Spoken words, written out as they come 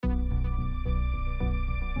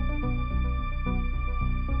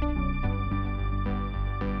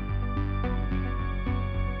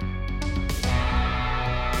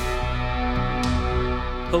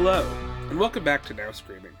Hello, and welcome back to Now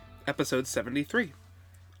Screaming, episode 73.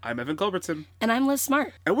 I'm Evan Culbertson. And I'm Liz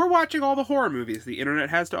Smart. And we're watching all the horror movies the internet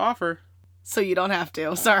has to offer. So you don't have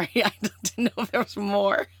to. Sorry, I didn't know if there was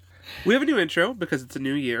more. We have a new intro because it's a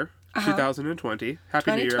new year, 2020.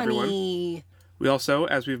 Happy New Year, everyone. We also,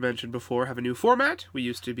 as we've mentioned before, have a new format. We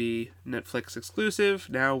used to be Netflix exclusive.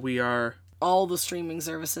 Now we are... all the streaming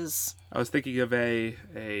services. I was thinking of a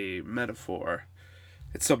metaphor.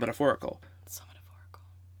 It's so metaphorical. So metaphorical.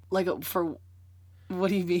 Like, for... what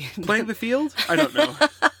do you mean? Playing the field? I don't know.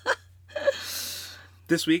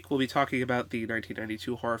 This week, we'll be talking about the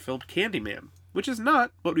 1992 horror film Candyman, which is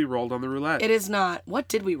not what we rolled on the roulette. It is not. What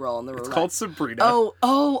did we roll on the roulette? It's called Sabrina.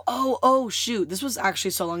 Oh, shoot. This was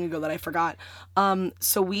actually so long ago that I forgot.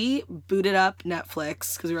 So we booted up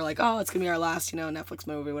Netflix, because we were like, oh, it's going to be our last, Netflix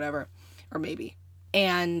movie, whatever. Or maybe.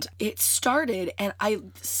 And it started, and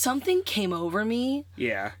something came over me.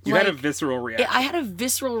 Yeah, you had a visceral reaction. I had a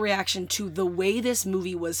visceral reaction to the way this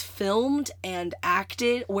movie was filmed and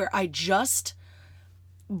acted, where I just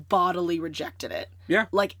bodily rejected it. Yeah.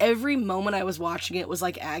 Like, every moment I was watching it was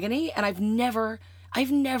like agony, and I've never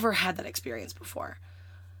had that experience before.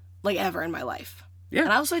 Like, ever in my life. Yeah.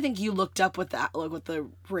 And I also think you looked up what the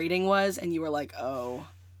rating was, and you were like, oh.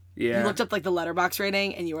 Yeah. You looked up, like, the Letterboxd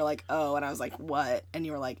rating, and you were like, oh, and I was like, what? And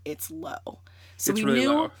you were like, it's low. So we really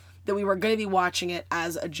knew low. that we were going to be watching it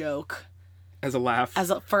as a joke. As a laugh.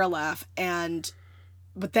 For a laugh.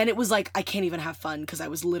 But then it was like, I can't even have fun, because I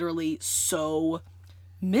was literally so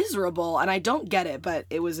miserable, and I don't get it, but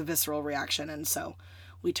it was a visceral reaction, and so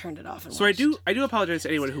we turned it off and watched. I do apologize to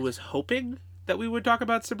anyone who was hoping that we would talk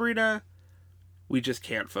about Sabrina. We just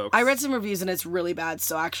can't, folks. I read some reviews, and it's really bad,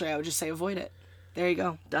 so actually I would just say avoid it. There you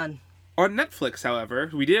go. Done. On Netflix,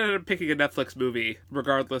 however, we did end up picking a Netflix movie,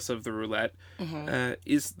 regardless of the roulette,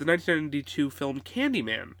 is the 1992 film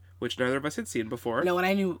Candyman, which neither of us had seen before. No,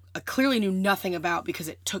 and I clearly knew nothing about, because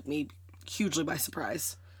it took me hugely by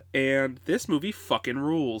surprise. And this movie fucking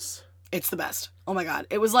rules. It's the best. Oh my god.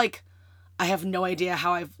 It was like, I have no idea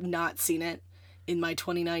how I've not seen it in my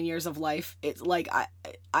 29 years of life. It's like,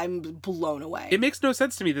 I'm blown away. It makes no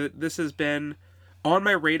sense to me that this has been on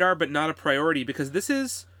my radar, but not a priority, because this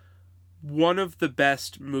is one of the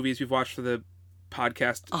best movies we've watched for the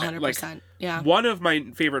podcast. 100%. Yeah. One of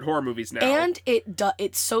my favorite horror movies now. And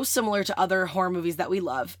it's so similar to other horror movies that we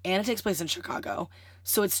love, and it takes place in Chicago.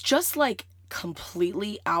 So it's just like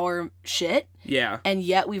completely our shit. Yeah. And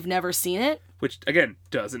yet we've never seen it. Which, again,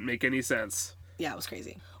 doesn't make any sense. Yeah, it was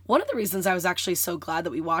crazy. One of the reasons I was actually so glad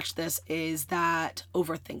that we watched this is that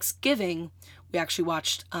over Thanksgiving, we actually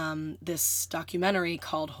watched this documentary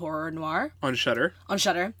called Horror Noir. On Shudder. Is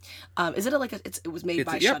it it was made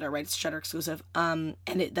by Shudder, right? It's Shudder exclusive. And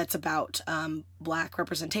that's about Black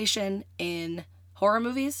representation in horror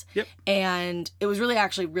movies. Yep. And it was really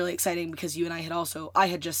actually really exciting, because you and I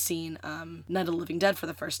had just seen Night of the Living Dead for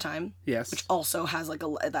the first time. Yes. Which also has led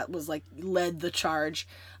the charge.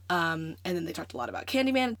 And then they talked a lot about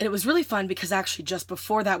Candyman. And it was really fun, because actually just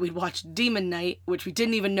before that we'd watched Demon Knight, which we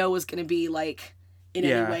didn't even know was going to be like in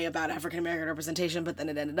any way about African American representation, but then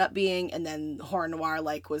it ended up being. And then Horror Noir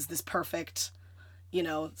was this perfect,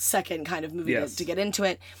 second kind of movie to get into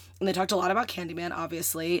it. And they talked a lot about Candyman,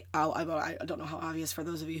 obviously. I don't know how obvious for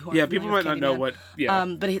those of you who are people might not know what. Yeah.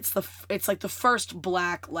 But it's like the first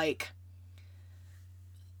Black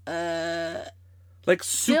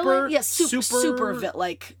super villain? Yeah, super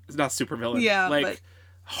it's not super villain. Yeah, but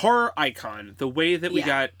horror icon. The way that we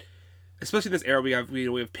got, especially in this era, we have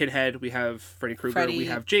Pinhead, we have Freddy Krueger, we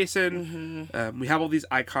have Jason, we have all these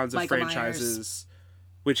icons of Michael franchises, Myers.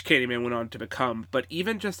 Which Candyman went on to become. But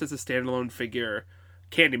even just as a standalone figure,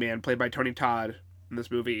 Candyman, played by Tony Todd in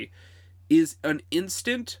this movie, is an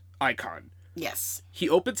instant icon. Yes. He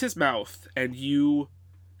opens his mouth, and you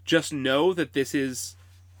just know that this is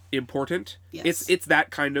important. Yes. It's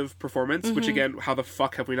that kind of performance, which again, how the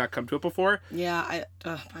fuck have we not come to it before? Yeah, I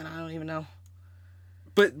don't even know.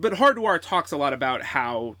 But Horror Noir talks a lot about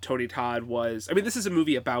how Tony Todd was. I mean, this is a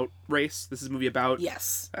movie about race. This is a movie about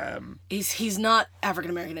he's not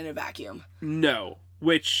African American in a vacuum. No,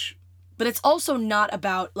 but it's also not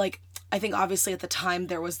about I think obviously at the time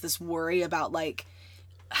there was this worry about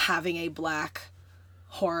having a Black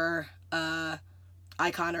horror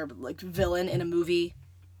icon or villain in a movie.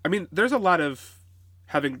 I mean, there's a lot of,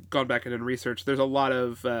 having gone back and done research, there's a lot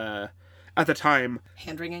of, at the time...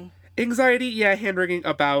 hand-wringing? Hand-wringing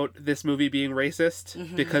about this movie being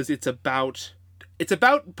racist, because it's about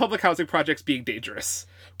public housing projects being dangerous.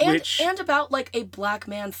 And about, a Black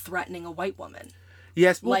man threatening a white woman.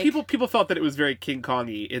 Yes, well, people felt that it was very King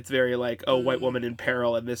Kong-y. It's very white woman in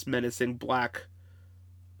peril, and this menacing Black...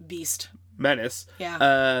 beast. menace.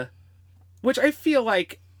 Yeah. Which I feel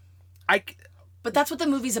like But that's what the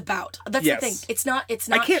movie's about. That's Yes. the thing. It's not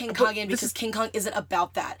King Kong because King Kong isn't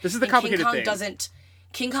about that. This is the complicated thing.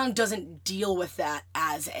 King Kong doesn't deal with that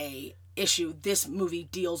as a issue. This movie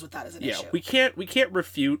deals with that as an issue. We can't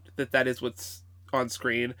refute that is what's on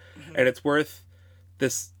screen, and it's worth.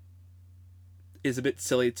 This is a bit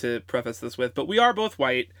silly to preface this with, but we are both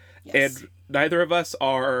white, and neither of us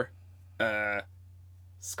are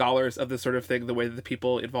scholars of this sort of thing the way that the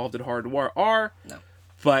people involved in horror noir are. No.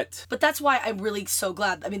 But that's why I'm really so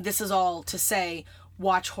glad. I mean, this is all to say,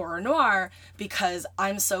 watch horror noir, because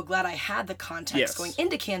I'm so glad I had the context going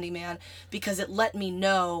into Candyman, because it let me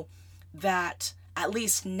know that at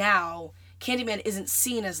least now Candyman isn't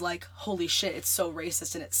seen as like, holy shit, it's so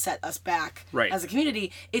racist and it set us back as a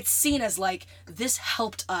community. It's seen as like, this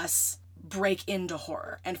helped us break into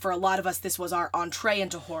horror. And for a lot of us, this was our entree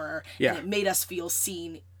into horror. And it made us feel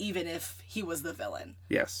seen, even if he was the villain.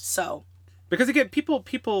 Yes. So. Because again,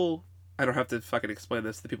 people, I don't have to fucking explain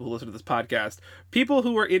this to the people who listen to this podcast. People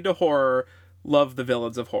who are into horror love the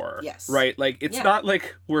villains of horror. Yes. Right? Like, it's not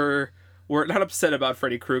like we're not upset about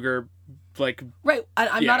Freddy Krueger. Like, right.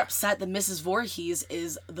 I'm not upset that Mrs. Voorhees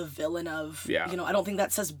is the villain of, I don't think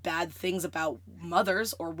that says bad things about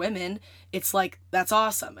mothers or women. It's like, that's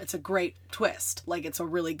awesome. It's a great twist. Like, it's a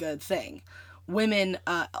really good thing. Women,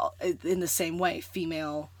 in the same way,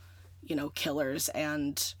 female, killers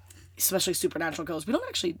and especially supernatural killers. We don't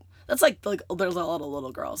actually, that's like there's a lot of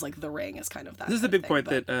little girls. Like, The Ring is kind of that. This is the big point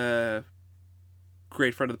that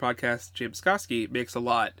great friend of the podcast, James Skoski, makes a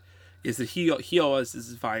lot, is that he always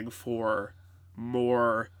is vying for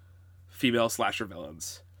more female slasher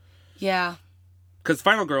villains. Yeah. Because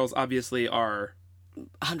Final Girls obviously are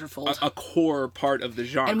 100-fold a core part of the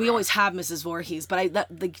genre. And we always have Mrs. Voorhees, but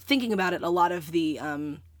thinking about it, a lot of the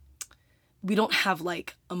we don't have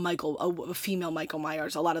like a female Michael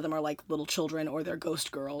Myers. A lot of them are like little children or they're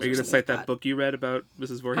ghost girls. Are you going to cite that book you read about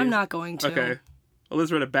Mrs. Voorhees? I'm not going to. Okay. Well,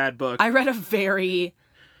 Liz read a bad book. I read a very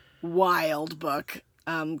wild book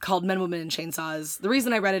called Men, Women, and Chainsaws. The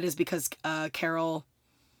reason I read it is because Carol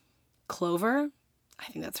Clover, I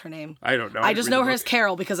think that's her name. I don't know. I just know her as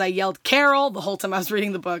Carol because I yelled Carol the whole time I was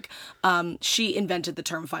reading the book. She invented the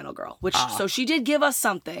term Final Girl, so she did give us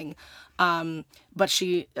something. But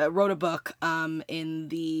she wrote a book in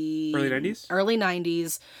the early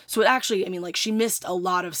 90s. So it actually, she missed a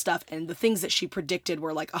lot of stuff, and the things that she predicted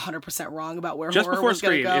were like 100% wrong about where just horror was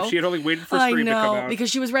going to go. If she had only waited for Scream to come out.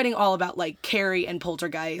 Because she was writing all about like Carrie and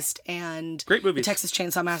Poltergeist and great movies. The Texas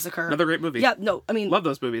Chainsaw Massacre. Another great movie. Yeah, no, love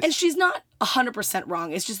those movies. And she's not 100%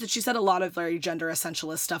 wrong. It's just that she said a lot of very gender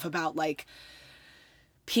essentialist stuff about like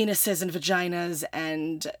penises and vaginas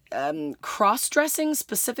and cross-dressing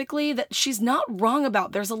specifically that she's not wrong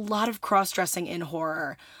about. There's a lot of cross-dressing in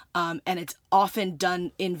horror, and it's often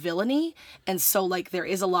done in villainy, and so like there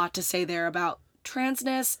is a lot to say there about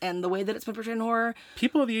transness and the way that it's been portrayed in horror.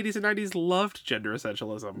 People in the 80s and 90s loved gender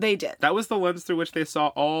essentialism. They did. That was the lens through which they saw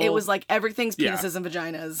all... It was like everything's penises and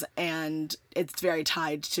vaginas, and it's very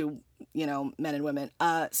tied to, men and women.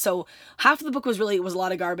 So half of the book was a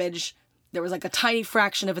lot of garbage. There was like a tiny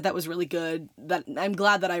fraction of it that was really good. That I'm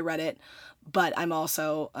glad that I read it, but I'm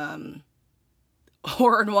also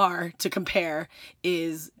horror noir to compare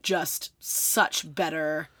is just such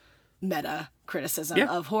better meta criticism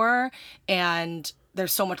of horror, and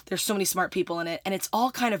there's so many smart people in it, and it's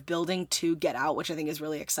all kind of building to Get Out, which I think is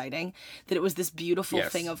really exciting. That it was this beautiful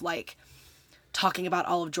thing of like talking about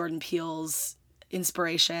all of Jordan Peele's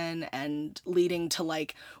inspiration and leading to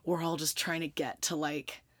like we're all just trying to get to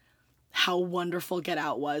like how wonderful Get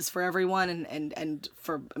Out was for everyone and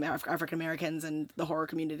for African Americans and the horror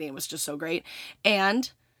community. It was just so great.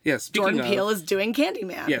 And Jordan Peele is doing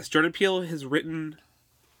Candyman. Yes, Jordan Peele has written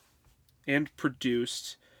and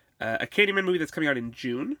produced a Candyman movie that's coming out in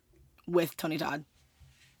June. With Tony Todd.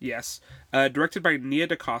 Yes. Directed by Nia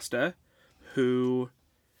DaCosta, who...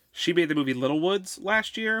 She made the movie Little Woods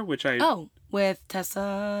last year, which I... Oh, with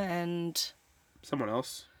Tessa and... someone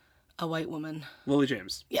else. A white woman. Lily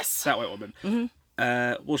James. Yes. That white woman.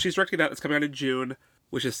 Mm-hmm. Well, she's directing that. It's coming out in June,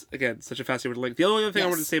 which is, again, such a fascinating link. The only other thing I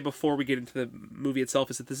wanted to say before we get into the movie itself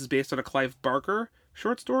is that this is based on a Clive Barker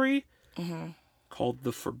short story called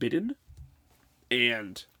The Forbidden.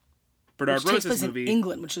 And Bernard Rose's movie... in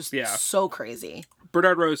England, which is so crazy.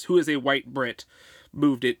 Bernard Rose, who is a white Brit,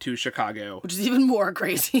 moved it to Chicago. Which is even more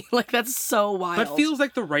crazy. Like, that's so wild. But feels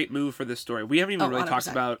like the right move for this story. We haven't even really 100%. Talked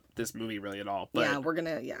about this movie really at all. But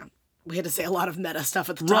yeah, we had to say a lot of meta stuff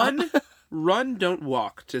at the top. Run, don't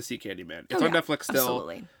walk to see Candyman. It's on Netflix still.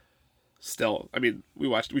 Absolutely. Still,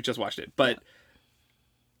 we just watched it. But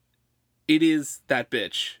It is that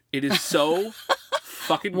bitch. It is so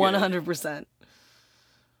fucking good. 100%. And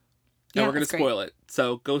we're going to spoil it.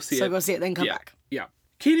 So go see it. So go see it, then come back. Yeah.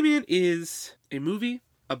 Candyman is a movie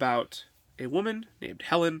about a woman named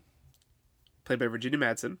Helen, played by Virginia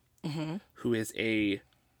Madsen, who is a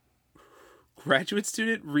graduate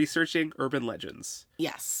student researching urban legends.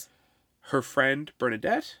 Yes. Her friend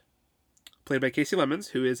Bernadette, played by Casey Lemons,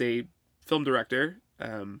 who is a film director.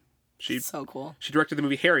 So cool. She directed the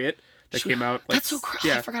movie Harriet that came out. That's so crazy.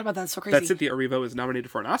 Yeah, I forgot about that. That's so crazy. That Cynthia Erivo is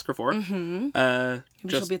nominated for an Oscar for. Maybe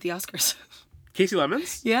she'll be at the Oscars. Casey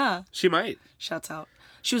Lemons? Yeah. She might. Shouts out.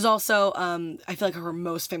 She was also, I feel like her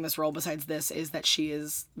most famous role besides this is that she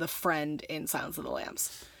is the friend in Silence of the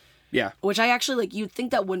Lambs. Yeah. Which I actually, like, you'd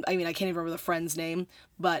think that wouldn't, I mean, I can't even remember the friend's name,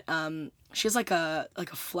 but she has like a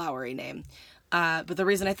flowery name. But the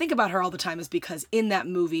reason I think about her all the time is because in that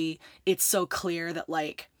movie, it's so clear that,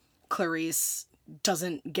 like, Clarice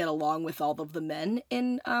doesn't get along with all of the men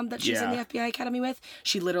in that she's in the FBI Academy with.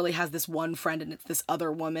 She literally has this one friend, and it's this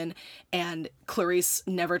other woman, and Clarice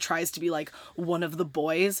never tries to be like one of the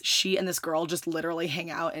boys. She and this girl just literally hang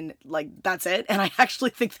out, and like that's it. And I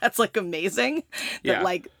actually think that's like amazing. That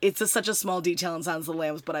like it's such a small detail in Silence of the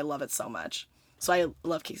Lambs, but I love it so much. So I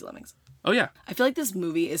love Casey Lemons. Oh, yeah. I feel like this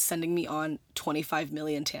movie is sending me on 25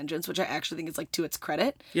 million tangents, which I actually think is, like, to its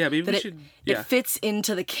credit. Yeah, maybe we should... It fits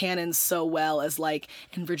into the canon so well as, like,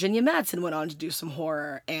 and Virginia Madsen went on to do some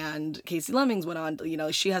horror, and Casey Lemons went on, you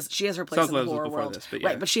know, she has her place in the horror world.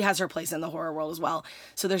 Right, but she has her place in the horror world as well.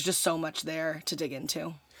 So there's just so much there to dig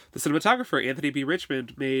into. The cinematographer, Anthony B.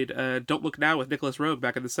 Richmond, made Don't Look Now with Nicholas Roeg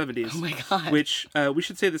back in the 70s. Oh my God. Which, we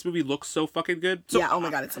should say this movie looks so fucking good. So, yeah, oh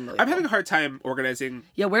my God, it's unbelievable. I'm having a hard time organizing.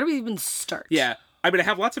 Yeah, where do we even start? Yeah. I mean, I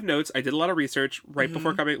have lots of notes. I did a lot of research right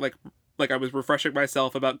before coming, like I was refreshing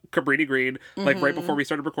myself about Cabrini Green, like right before we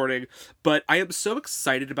started recording. But I am so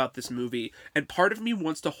excited about this movie. And part of me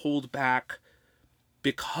wants to hold back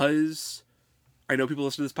because I know people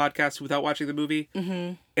listen to this podcast without watching the movie.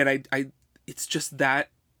 And I it's just that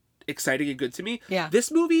exciting and good to me. Yeah.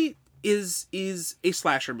 This movie is a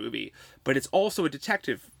slasher movie, but it's also a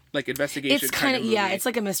detective like investigation. It's kind of it's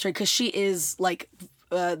like a mystery because she is like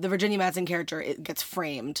the Virginia Madsen character. It gets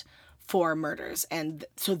framed for murders, and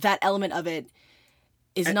so that element of it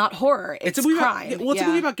is not horror. It's a movie crime. It's a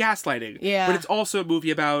movie about gaslighting. Yeah, but it's also a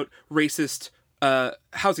movie about racist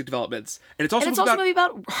housing developments, and it's also a movie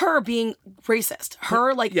about her being racist,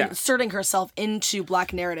 her inserting herself into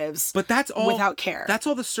black narratives, but that's all without care. That's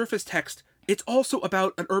all the surface text. It's also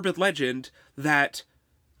about an urban legend that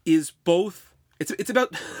is both. It's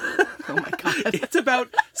about. Oh my God! It's about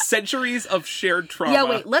centuries of shared trauma. Yeah,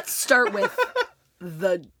 wait. Let's start with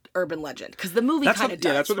the urban legend because the movie kind of does.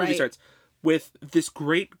 Yeah, that's where the movie starts with this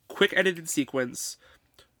great, quick edited sequence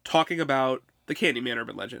talking about the Candyman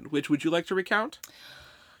urban legend, which would you like to recount?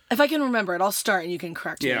 If I can remember it, I'll start and you can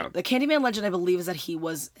correct me. Yeah. The Candyman legend, I believe, is that he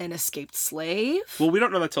was an escaped slave. Well, we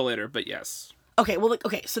don't know that till later, but yes. Okay,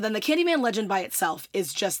 so then the Candyman legend by itself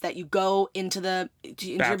is just that you go into the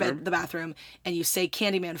bathroom and you say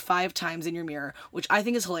Candyman 5 times in your mirror, which I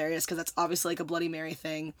think is hilarious because that's obviously like a Bloody Mary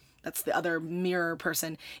thing. That's the other mirror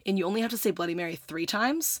person. And you only have to say Bloody Mary 3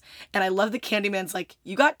 times. And I love the Candyman's like,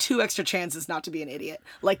 you got 2 extra chances not to be an idiot.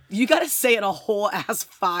 Like, you got to say it a whole ass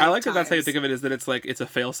 5 times. I like that that's how you think of it, is that it's like, it's a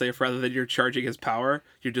failsafe rather than you're charging his power.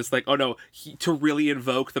 You're just like, oh no, to really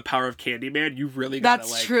invoke the power of Candyman, you really gotta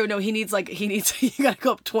That's true. No, you gotta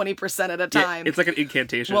go up 20% at a time. Yeah, it's like an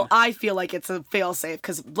incantation. Well, I feel like it's a failsafe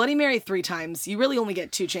because Bloody Mary 3 times, you really only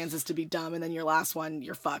get 2 chances to be dumb, and then your last one,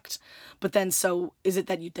 you're fucked. But then, so is it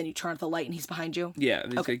that you turn off the light and he's behind you? Yeah,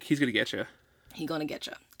 he's gonna get you. He's gonna get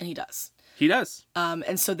you, and he does. He does.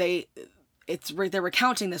 And so they're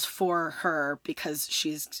recounting this for her because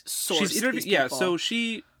she's sourced these people. So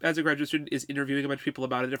she, as a graduate student, is interviewing a bunch of people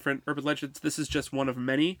about different urban legends. This is just one of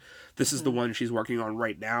many. This is the one she's working on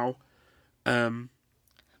right now. But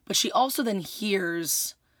she also then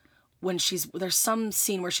hears when there's some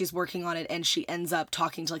scene where she's working on it and she ends up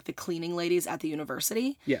talking to like the cleaning ladies at the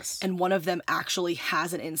university. Yes. And one of them actually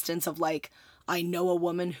has an instance of like, I know a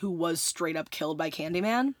woman who was straight up killed by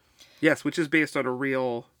Candyman. Yes, which is based on a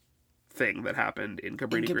real thing that happened in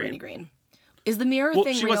Cabrini Green. Is the mirror thing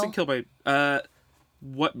real? She wasn't killed by,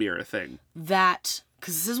 what mirror thing? That,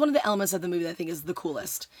 because this is one of the elements of the movie that I think is the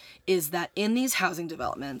coolest, is that in these housing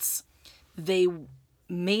developments, they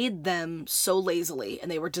made them so lazily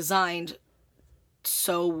and they were designed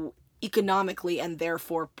so economically and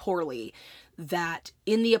therefore poorly that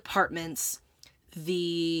in the apartments,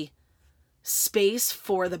 the space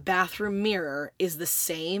for the bathroom mirror is the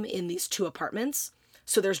same in these 2 apartments.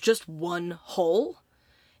 So there's just one hole.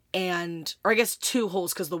 or I guess 2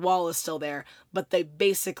 holes because the wall is still there, but they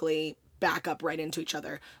basically back up right into each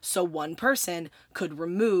other. So one person could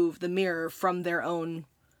remove the mirror from their own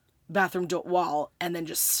bathroom wall and then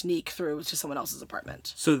just sneak through to someone else's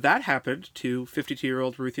apartment. So that happened to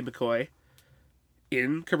 52-year-old Ruthie McCoy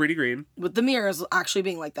in Cabrini Green. With the mirrors actually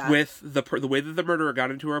being like that. With the way that the murderer got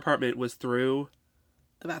into her apartment was through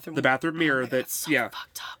the bathroom mirror. That's so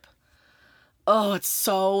fucked up. Oh, it's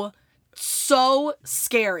so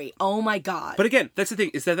scary. Oh my God. But again, that's the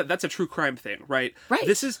thing, is that's a true crime thing, right? Right.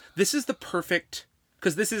 This is the perfect,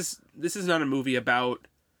 because this is not a movie about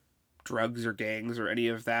drugs or gangs or any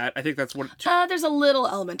of that. I think that's what there's a little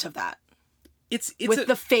element of that. It's with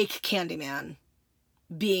the fake Candyman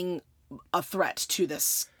being a threat to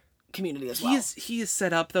this community as well. He is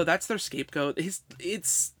set up though. That's their scapegoat.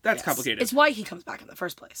 That's complicated. It's why he comes back in the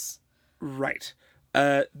first place. Right.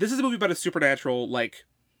 This is a movie about a supernatural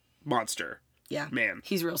monster. Yeah. Man.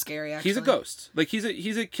 He's real scary, actually. He's a ghost.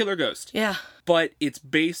 He's a killer ghost. Yeah. But it's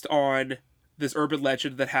based on this urban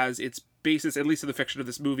legend that has its basis, at least in the fiction of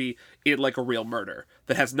this movie, in a real murder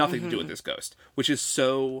that has nothing to do with this ghost, which is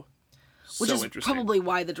so interesting. Probably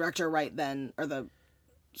why the director or the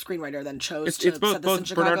screenwriter then chose to it's both, set this in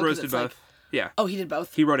Chicago. Bernard Rose did both. Yeah. Oh, he did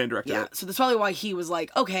both? He wrote and directed it. So that's probably why he was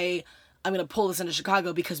like, okay, I'm going to pull this into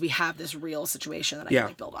Chicago because we have this real situation that I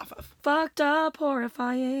can build off of. Fucked up,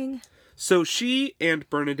 horrifying. So she and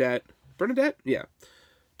Bernadette, yeah,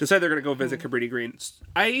 decide they're going to go visit Cabrini Green.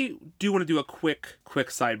 I do want to do a quick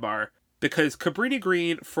sidebar, because Cabrini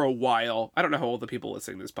Green, for a while, I don't know how old the people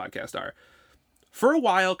listening to this podcast are. For a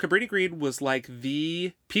while, Cabrini Green was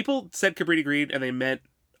people said Cabrini Green and they meant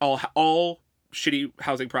all shitty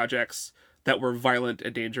housing projects that were violent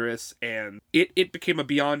and dangerous, and it became a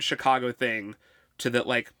beyond Chicago thing, to that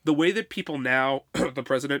the way that people now, the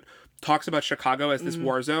president, talks about Chicago as this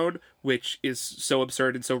war zone, which is so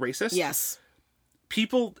absurd and so racist. Yes.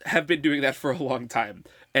 People have been doing that for a long time.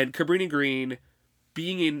 And Cabrini Green,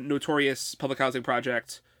 being a notorious public housing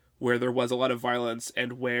project where there was a lot of violence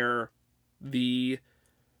and where the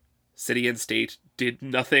city and state did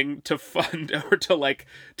nothing to fund or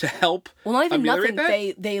to help. Well, not even nothing.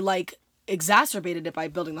 That. They exacerbated it by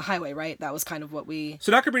building the highway, right? That was kind of what we...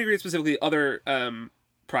 So not Cabrini Green specifically, other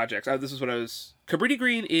projects. This is what I was... Cabrini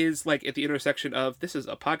Green is at the intersection of... This is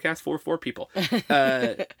a podcast for 4 people.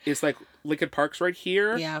 It's Lincoln Park's right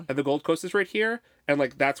here. Yeah. And the Gold Coast is right here. And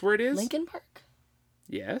that's where it is. Lincoln Park?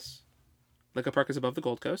 Yes. Lincoln Park is above the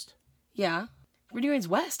Gold Coast. Yeah. Cabrini Green's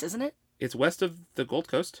west, isn't it? It's west of the Gold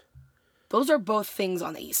Coast. Those are both things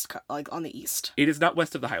on the east, on the east. It is not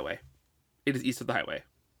west of the highway. It is east of the highway.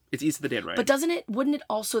 It's east of the Dan Ryan. But wouldn't it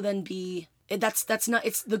also then be... That's not...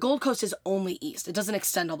 It's the Gold Coast is only east. It doesn't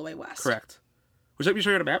extend all the way west. Correct. Would you like me to show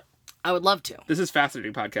you on a map? I would love to. This is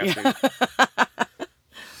fascinating podcasting. Yeah.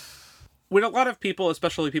 When a lot of people,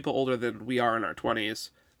 especially people older than we are in our 20s,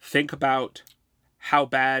 think about how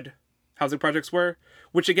bad housing projects were,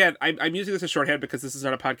 which again, I'm using this as shorthand because this is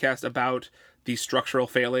not a podcast about the structural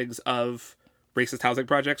failings of racist housing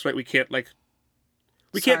projects, right? We can't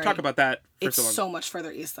can't talk about that for it's so long. So much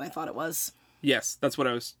further east than I thought it was. Yes, that's what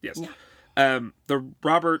I was... Yes. Yeah. The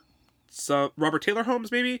Robert Taylor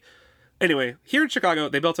homes, maybe? Anyway, here in Chicago,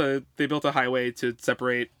 they built a highway to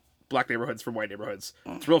separate black neighborhoods from white neighborhoods.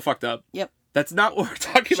 It's real fucked up. Yep. That's not what we're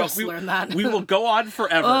talking Just about. learned that. We will go on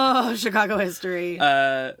forever. Oh, Chicago history.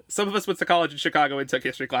 Some of us went to college in Chicago and took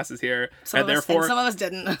history classes here, and therefore some of us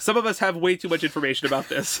didn't. Some of us have way too much information about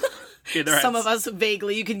this in their heads. Some of us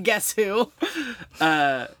vaguely. You can guess who.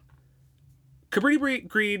 Cabrini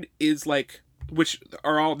Green is which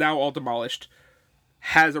are all demolished,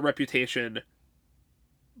 has a reputation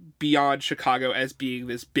beyond Chicago as being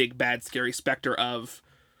this big, bad, scary specter of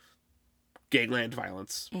gangland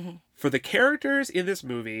violence. Mm-hmm. For the characters in this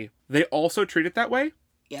movie, they also treat it that way.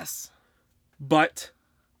 Yes. But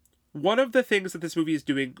one of the things that this movie is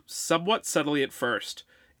doing somewhat subtly at first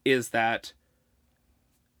is that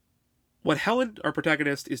what Helen, our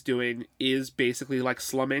protagonist, is doing is basically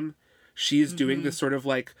slumming. She's doing this sort of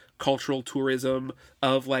cultural tourism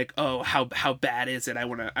of oh, how bad is it? I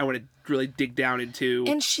want to really dig down into.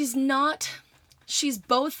 And she's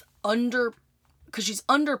both because she's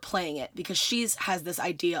underplaying it, because has this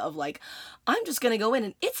idea of I'm just going to go in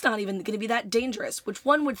and it's not even going to be that dangerous, which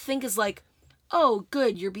one would think is oh,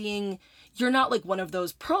 good, you're not one of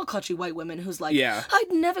those pearl clutchy white women who's yeah.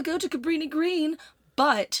 I'd never go to Cabrini Green,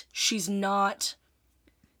 but she's not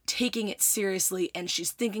taking it seriously, and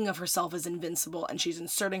she's thinking of herself as invincible, and she's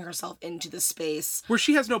inserting herself into the space where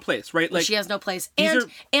she has no place, right? Like she has no place, and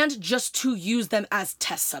just to use them as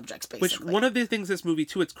test subjects, basically. Which one of the things this movie,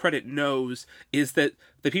 to its credit, knows is that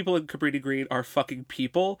the people in Cabrini Green are fucking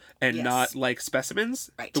people and not like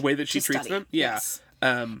specimens. Right. The way that she treats them, Yes.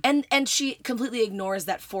 And she completely ignores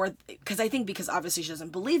that because obviously she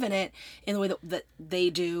doesn't believe in it in the way that they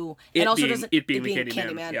do, and also it being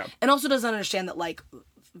Candyman, yeah. And also doesn't understand that like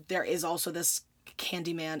there is also this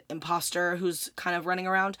Candyman imposter who's kind of running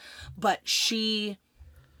around, but she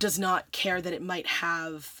does not care that it might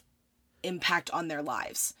have impact on their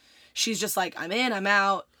lives. She's just like, I'm in, I'm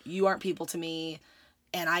out, you aren't people to me.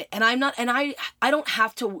 And I don't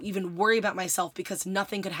have to even worry about myself because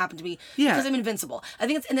nothing could happen to me because I'm invincible. I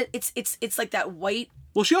think it's like that white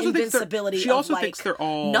invincibility. She also thinks they're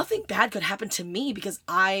all nothing bad could happen to me because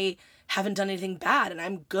I haven't done anything bad and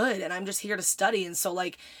I'm good and I'm just here to study, and so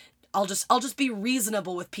like I'll just be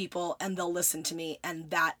reasonable with people and they'll listen to me, and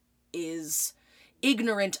that is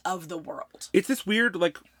ignorant of the world. It's this weird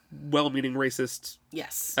like well-meaning racist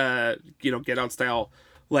get out style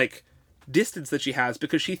like distance that she has,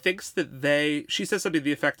 because she thinks that she says something to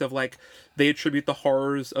the effect of like they attribute the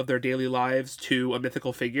horrors of their daily lives to a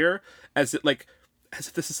mythical figure as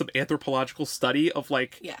if this is some anthropological study of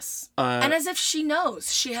like and as if she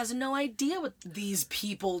knows. She has no idea what these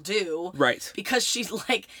people do, right? Because she's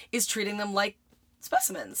like is treating them like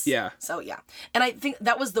specimens. So and I think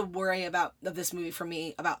that was the worry of this movie for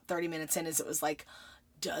me about 30 minutes in, is it was like,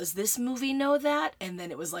 does this movie know that? And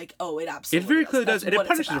then it was like, oh, it absolutely does. It very clearly does, and it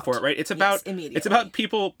punishes it for it, right? It's about it's about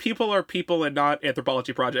people are people and not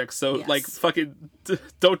anthropology projects. So like fucking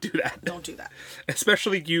don't do that. Don't do that.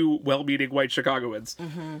 Especially you well-meaning white Chicagoans.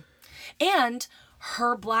 Mm-hmm. And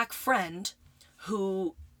her black friend,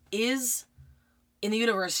 who is in the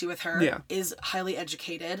university with her, is highly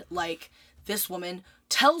educated. Like, this woman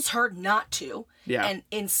tells her not to and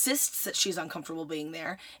insists that she's uncomfortable being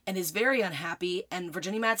there and is very unhappy, and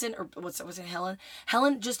Virginia Madsen, or what's it,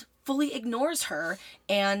 Helen just fully ignores her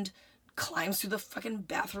and climbs through the fucking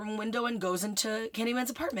bathroom window and goes into Candyman's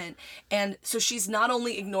apartment. And so she's not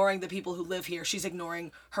only ignoring the people who live here, she's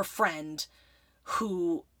ignoring her friend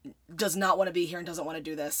who does not want to be here and doesn't want to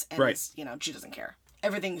do this, and is, she doesn't care.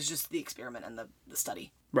 Everything's just the experiment and the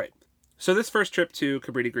study. Right. So this first trip to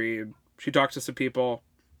Cabrini Green, she talks to some people.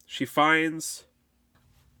 She finds.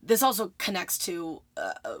 This also connects to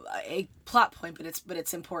a plot point, but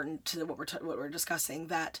it's important to what we're discussing.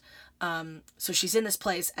 That so she's in this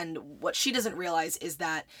place, and what she doesn't realize is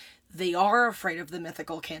that they are afraid of the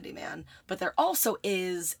mythical Candyman, but there also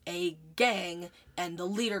is a gang, and the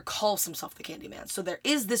leader calls himself the Candyman. So there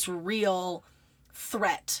is this real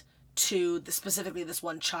threat to specifically this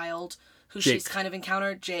one child who she's kind of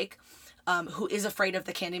encountered, Jake. Who is afraid of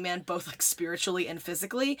the Candyman, both like spiritually and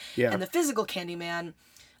physically. Yeah. And the physical Candyman,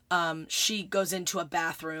 she goes into a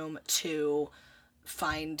bathroom to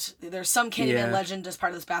find, there's some Candyman legend as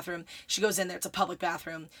part of this bathroom. She goes in there, it's a public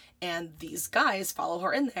bathroom, and these guys follow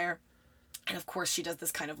her in there. And of course she does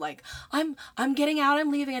this kind of like, I'm getting out,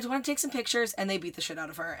 I'm leaving, I just want to take some pictures, and they beat the shit out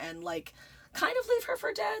of her and like kind of leave her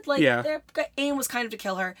for dead. Like, their aim was kind of to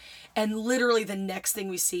kill her. And literally the next thing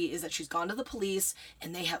we see is that she's gone to the police,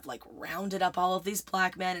 and they have like rounded up all of these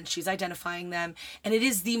black men, and she's identifying them. And it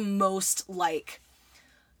is the most like,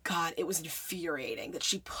 God, it was infuriating that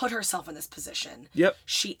she put herself in this position. Yep.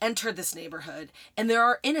 She entered this neighborhood, and there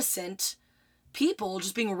are innocent people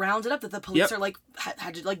just being rounded up that the police are like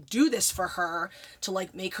had to like do this for her to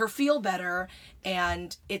like make her feel better,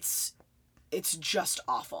 and it's just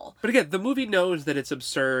awful. But again, the movie knows that it's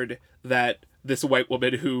absurd that this white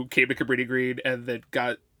woman who came to Cabrini Green and then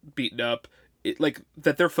got beaten up,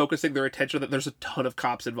 that they're focusing their attention that there's a ton of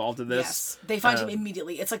cops involved in this. Yes, they find him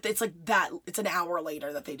immediately. It's like that. It's an hour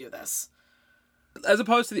later that they do this. As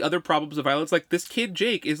opposed to the other problems of violence, like this kid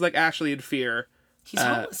Jake is like actually in fear. He's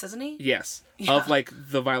homeless, isn't he? Yes, of like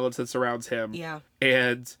the violence that surrounds him. Yeah,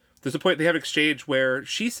 and there's a point they have an exchange where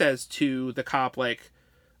she says to the cop like,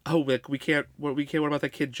 oh, like what about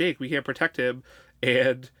that kid Jake? We can't protect him.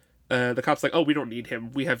 And the cop's like, oh, we don't need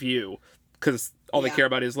him. We have you. Because all they care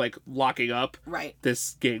about is like locking up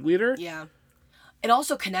this gang leader. Yeah. It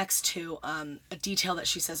also connects to a detail that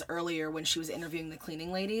she says earlier when she was interviewing the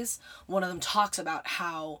cleaning ladies. One of them talks about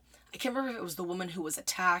how, I can't remember if it was the woman who was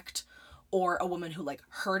attacked or a woman who like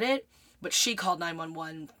heard it, but she called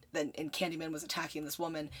 911. Then and Candyman was attacking this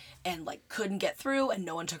woman and like couldn't get through, and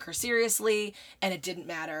no one took her seriously, and it didn't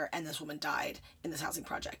matter, and this woman died in this housing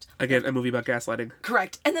project. Again, a movie about gaslighting.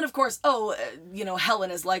 Correct. And then of course,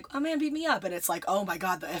 Helen is like, "A man beat me up," and it's like, "Oh my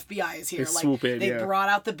God, the FBI is here!" They like swoop in, they yeah. brought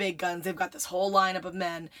out the big guns. They've got this whole lineup of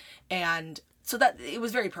men, and so that it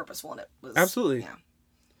was very purposeful, and it was Absolutely. yeah.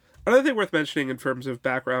 Another thing worth mentioning in terms of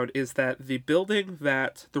background is that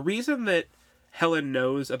the reason that Helen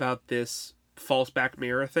knows about this false back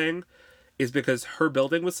mirror thing is because her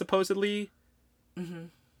building was supposedly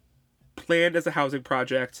planned as a housing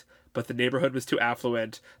project, but the neighborhood was too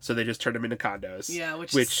affluent, so they just turned them into condos. Yeah,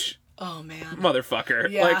 which is, oh man,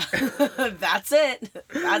 motherfucker. yeah, Like, that's it.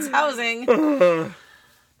 That's housing.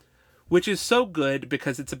 which is so good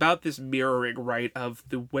because it's about this mirroring, right, of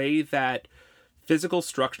the way that physical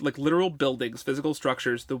structure, like literal buildings, physical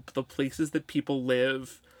structures, the places that people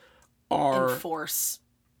live are Enforce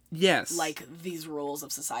yes, like these rules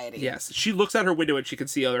of society. yes. She looks out her window and she can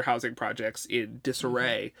see other housing projects in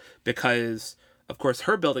disarray because, of course,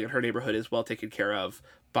 her building in her neighborhood is well taken care of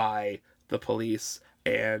by the police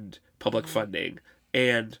and public funding,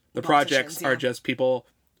 and the projects are just people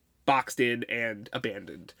boxed in and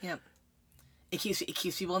abandoned. Yeah. It keeps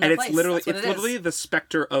people in And their it's place. literally That's what literally the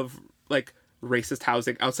specter of like racist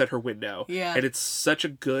housing outside her window. Yeah. And it's such a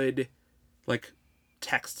good like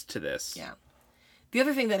text to this. Yeah. The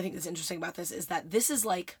other thing that I think is interesting about this is that this is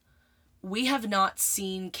like, we have not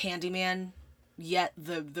seen Candyman yet,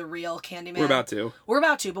 the real Candyman. We're about to. We're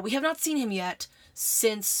about to, but we have not seen him yet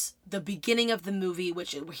since the beginning of the movie, where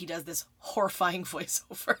he does this horrifying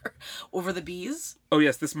voiceover over the bees. Oh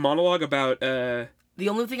yes, this monologue about The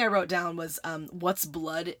only thing I wrote down was, what's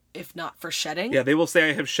blood if not for shedding? yeah, they will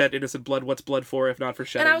say I have shed innocent blood. What's blood for if not for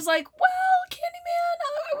shedding? And I was like, well,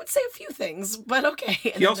 Candyman, I would say a few things, but okay. And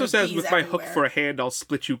he then also there's says, bees with my everywhere. hook for a hand, I'll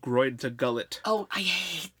split you groin to gullet. Oh, I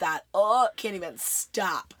hate that. Oh, Candyman,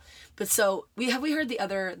 stop. But so have we heard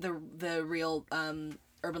the real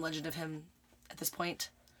urban legend of him at this point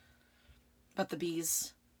about the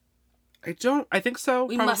bees? I think so.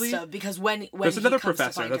 We probably. must have, because when There's he another comes to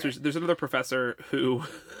professor. find her, There's another professor who.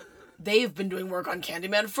 they've been doing work on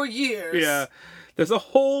Candyman for years. Yeah, there's a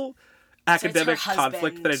whole So it's her academic husband,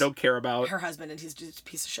 conflict that I don't care about. her husband, and he's just a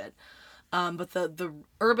piece of shit. But the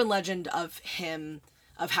urban legend of him,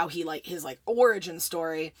 of how he his origin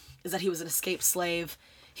story, is that he was an escaped slave.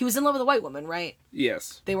 He was in love with a white woman, right?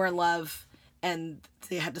 Yes. They were in love, and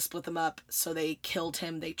they had to split them up, so they killed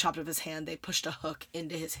him. They chopped off his hand. They pushed a hook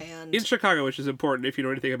into his hand. In Chicago, which is important if you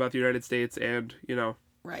know anything about the United States and,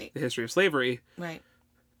 right. the history of slavery. Right.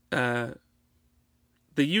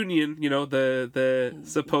 The Union, the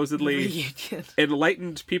supposedly Reunion.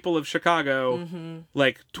 enlightened people of Chicago,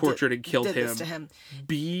 tortured and killed Did him. this to him.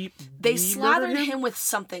 They Slathered him with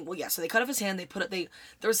something. Well, yeah, so they cut off his hand.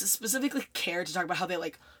 There was specifically care to talk about how they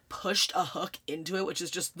pushed a hook into it, which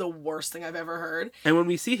is just the worst thing I've ever heard. And when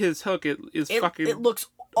we see his hook, it looks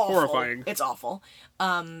awful. horrifying. It's awful.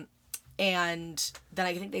 And then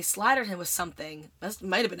I think they slathered him with something. That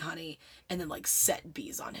might have been honey, and then set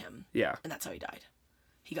bees on him. Yeah. And that's how he died.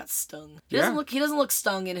 He got stung. Yeah. He doesn't look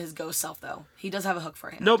stung in his ghost self though. He does have a hook for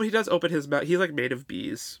a hand. No, but he does open his mouth. He's made of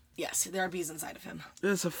bees. Yes, there are bees inside of him.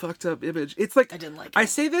 It's a fucked up image. It's I didn't like it. I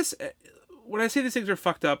say this when I say these things are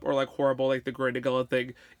fucked up or horrible, like the groin to gullet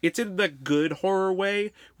thing. It's in the good horror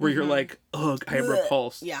way where you're like, ugh, I am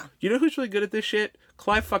repulsed. Yeah. You know who's really good at this shit?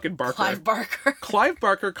 Clive fucking Barker. Clive Barker. Clive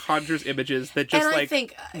Barker conjures images that just And I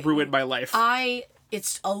think ruin my life.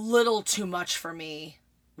 It's a little too much for me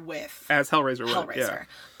with As Hellraiser would.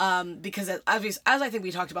 Yeah. Because as I think we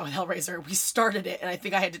talked about with Hellraiser, we started it and I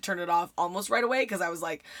think I had to turn it off almost right away because I was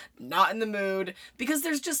not in the mood, because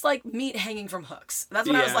there's just meat hanging from hooks. That's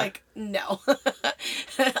when I was no.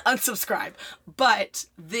 Unsubscribe. But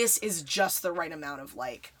this is just the right amount of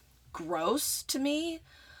gross to me,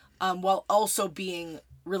 while also being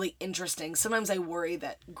really interesting. Sometimes I worry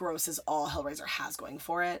that gross is all Hellraiser has going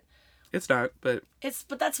for it. It's not, but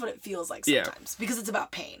But that's what it feels like sometimes, because it's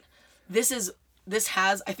about pain. This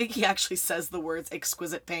has, I think he actually says the words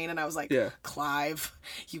exquisite pain, and I was like, yeah. Clive,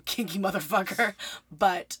 you kinky motherfucker.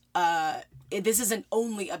 But this isn't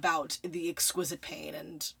only about the exquisite pain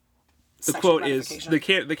and the quote is, the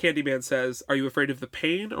Candyman says, "Are you afraid of the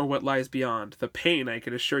pain or what lies beyond? The pain, I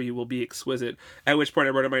can assure you, will be exquisite." At which point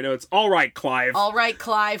I wrote in my notes, "All right, Clive. All right,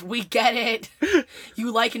 Clive, we get it.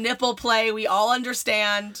 You like nipple play. We all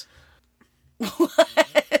understand."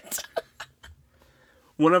 What?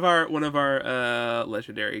 One of our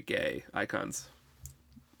legendary gay icons.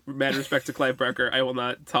 Mad respect to Clive Barker. I will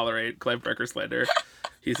not tolerate Clive Barker slander.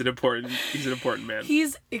 He's an important man.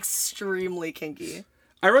 He's extremely kinky.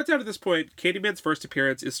 I wrote down at this point, Candyman's first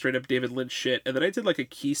appearance is straight up David Lynch shit, and then I did like a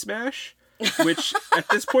key smash, which at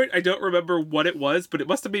this point I don't remember what it was, but it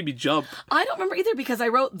must have made me jump. I don't remember either because I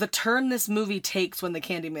wrote the turn this movie takes when the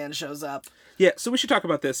Candyman shows up. Yeah, so we should talk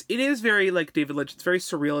about this. It is very like David Lynch. It's very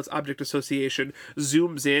surreal. It's object association,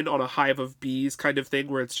 zooms in on a hive of bees kind of thing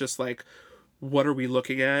where it's just like, what are we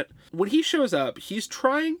looking at? When he shows up, he's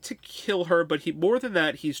trying to kill her, but more than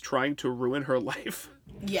that, he's trying to ruin her life.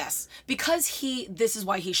 Yes, because this is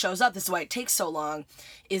why he shows up, this is why it takes so long,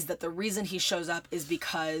 is that the reason he shows up is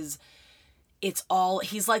because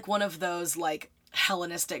he's like one of those like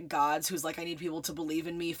Hellenistic gods who's like, I need people to believe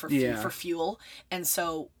in me for fuel. And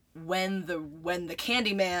so when the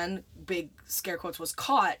Candyman, big scare quotes, was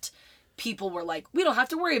caught, people were like, we don't have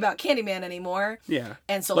to worry about Candyman anymore. Yeah.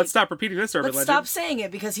 And so let's stop repeating this urban legend. Let's stop saying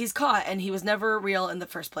it because he's caught and he was never real in the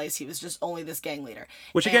first place. He was just only this gang leader.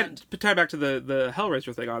 Which again, to tie back to the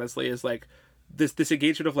Hellraiser thing, honestly, is like this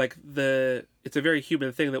engagement of like it's a very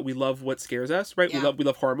human thing that we love what scares us, right? Yeah. We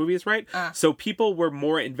love horror movies, right? So people were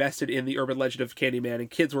more invested in the urban legend of Candyman,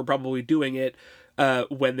 and kids were probably doing it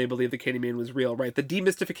when they believed the Candyman was real, right? The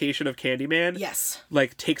demystification of Candyman, yes,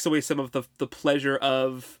 like takes away some of the pleasure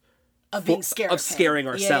of being scared of scaring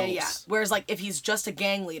ourselves. Yeah. Whereas like if he's just a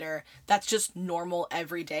gang leader, that's just normal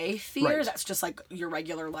everyday fear. Right. That's just like your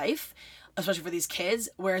regular life, especially for these kids.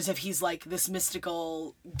 Whereas if he's like this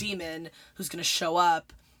mystical demon who's going to show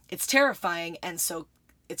up, it's terrifying. And so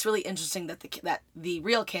it's really interesting that the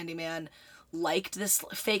real Candyman liked this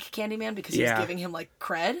fake Candyman because he was giving him like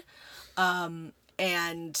cred.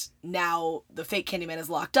 And now the fake Candyman is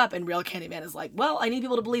locked up and real Candyman is like, well, I need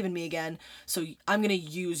people to believe in me again. So I'm going to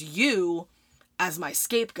use you as my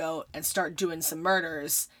scapegoat and start doing some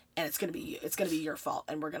murders. And it's going to be your fault.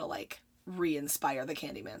 And we're going to like re-inspire the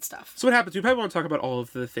Candyman stuff. So what happens? We probably won't talk about all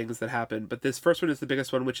of the things that happen, but this first one is the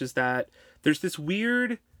biggest one, which is that there's this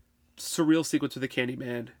weird surreal sequence with the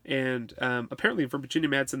Candyman, and apparently Virginia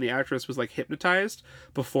Madsen, the actress, was like hypnotized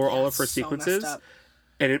before all of her sequences.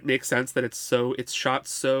 And it makes sense that it's shot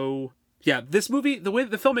so... Yeah, this movie, the way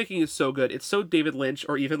the filmmaking is so good. It's so David Lynch,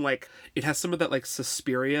 or even like, it has some of that like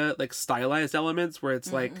Suspiria, like stylized elements where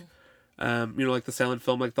it's like, like the silent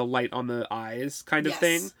film, like the light on the eyes kind of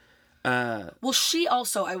thing. Well, she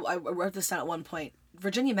also, I wrote this down at one point,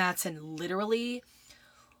 Virginia Madsen literally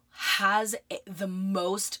has the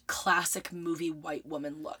most classic movie white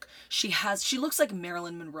woman look. She looks like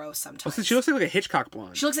Marilyn Monroe sometimes. Well, she looks like a Hitchcock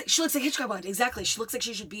blonde. She looks like Hitchcock blonde, exactly. She looks like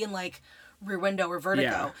she should be in like Rear Window or Vertigo.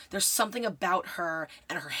 Yeah. There's something about her,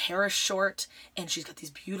 and her hair is short, and she's got these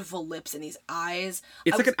beautiful lips and these eyes.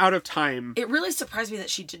 It's like an out of time. It really surprised me that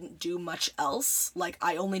she didn't do much else. Like,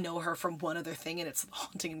 I only know her from one other thing, and it's The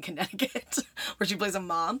Haunting in Connecticut, where she plays a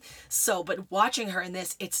mom. So, but watching her in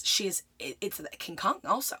this, it's King Kong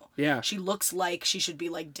also. Yeah. She looks like she should be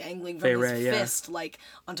like dangling from his fist, like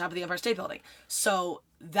on top of the Empire State Building. So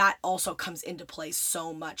that also comes into play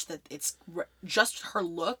so much that it's just her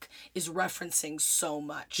look is referencing so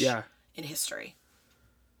much in history.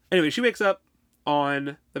 Anyway, she wakes up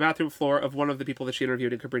on the bathroom floor of one of the people that she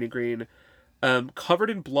interviewed in Cabrini Green,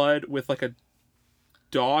 covered in blood with like a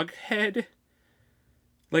dog head,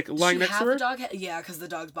 like lying next to her. A dog head? Yeah, because the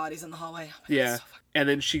dog's body's in the hallway. Oh yeah, God, so and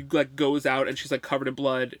then she like goes out and she's like covered in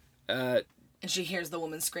blood. And she hears the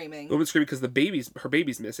woman screaming. The woman screaming because her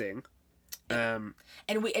baby's missing.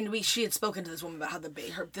 She had spoken to this woman about how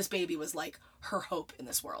this baby was like her hope in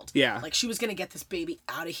this world. Yeah. Like she was going to get this baby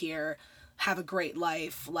out of here, have a great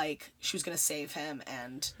life. Like she was going to save him,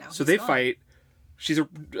 and now so they fight.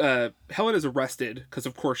 Helen is arrested because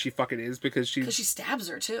of course she fucking is because she stabs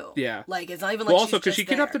her too. Yeah. Like it's not even like also because she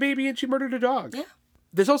kidnapped the baby and she murdered a dog. Yeah.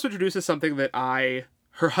 This also introduces something that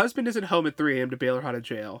her husband isn't home at 3 a.m. to bail her out of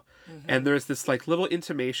jail, and there's this like little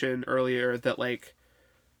intimation earlier that like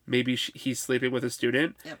maybe he's sleeping with a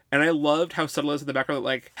student. Yep. And I loved how subtle it is in the background that,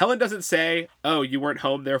 like, Helen doesn't say, oh, you weren't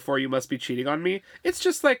home, therefore you must be cheating on me. It's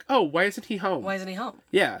just like, oh, why isn't he home? Why isn't he home?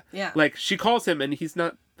 Yeah. Yeah. Like, she calls him and he's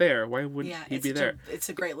not there. Why wouldn't he be there? It's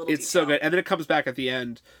a great little It's detail. So good. And then it comes back at the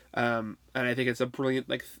end. And I think it's a brilliant,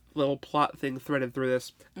 like, little plot thing threaded through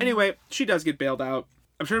this. Anyway, she does get bailed out.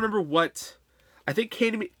 I'm trying to remember what... I think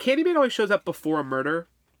Candyman always shows up before a murder.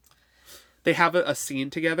 They have a scene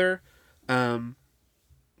together.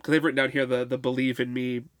 Because they've written down here the believe in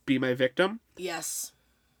me, be my victim. Yes.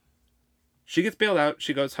 She gets bailed out.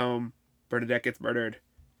 She goes home. Bernadette gets murdered.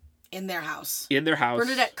 In their house.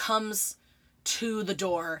 Bernadette comes to the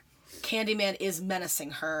door. Candyman is menacing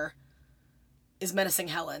Helen.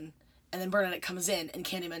 And then Bernadette comes in and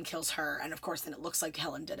Candyman kills her. And of course then it looks like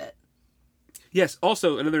Helen did it. Yes.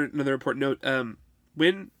 Also, another important note.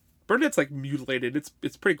 When Bernadette's like mutilated.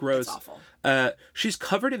 It's pretty gross. It's awful. She's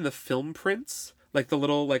covered in the film prints, like the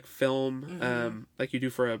little like film, like you do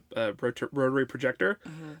for a rotary projector,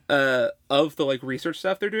 of the like research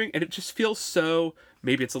stuff they're doing, and it just feels so.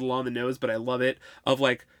 Maybe it's a little on the nose, but I love it. Of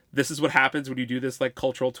like, this is what happens when you do this like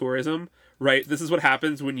cultural tourism, right? This is what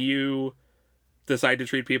happens when you decide to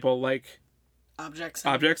treat people like objects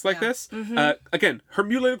like this. Again, her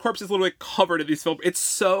mutilated corpse is literally covered in these films. It's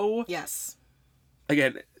so, yes,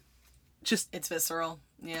 again, just it's visceral.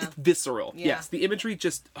 Yeah, it's visceral. Yeah. Yes, the imagery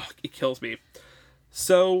just it kills me.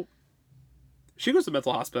 So she goes to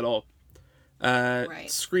mental hospital, right,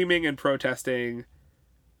 screaming and protesting.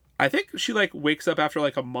 I think she like wakes up after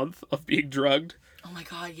like a month of being drugged. Oh my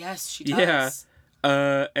god, yes, she does.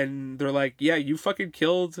 Yeah. And they're like, yeah, you fucking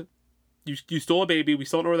killed, you stole a baby. We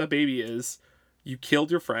still don't know where that baby is. You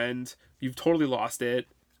killed your friend. You've totally lost it.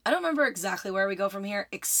 I don't remember exactly where we go from here,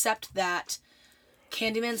 except that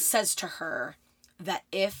Candyman says to her that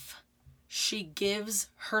if she gives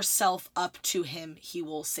herself up to him, he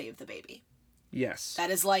will save the baby. Yes. That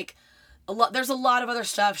is like a lot. There's a lot of other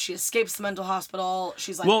stuff. She escapes the mental hospital.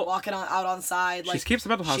 She's like walking out on side. She escapes the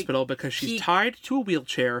mental hospital because she's tied to a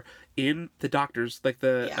wheelchair in the doctor's, like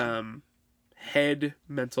the head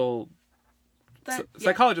mental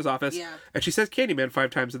psychologist's office, and she says Candyman 5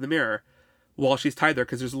 times in the mirror while she's tied there,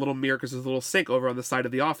 because there's a little mirror, because there's a little sink over on the side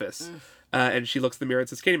of the office, and she looks in the mirror and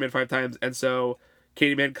says Candyman 5 times, and so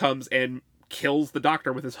Candyman comes and kills the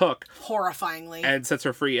doctor with his hook, horrifyingly, and sets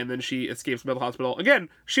her free, and then she escapes the mental hospital. Again,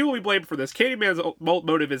 she will be blamed for this. Candyman's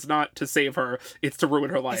motive is not to save her, it's to ruin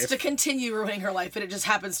her life. It's to continue ruining her life, and it just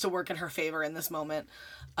happens to work in her favor in this moment.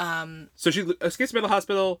 So she escapes the mental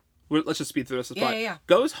hospital. Let's just speed through this plot. Yeah.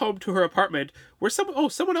 Goes home to her apartment where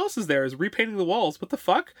someone else is there, is repainting the walls. What the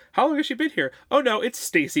fuck? How long has she been here? Oh no, it's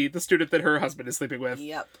Stacy, the student that her husband is sleeping with.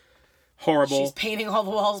 Yep. Horrible. She's painting all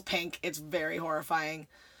the walls pink. It's very horrifying.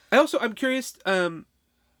 I'm curious,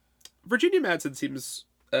 Virginia Madsen seems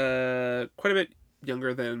quite a bit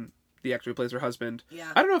younger than the actor who plays her husband.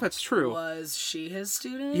 Yeah. I don't know if that's true. Was she his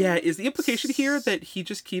student? Yeah, is the implication here that he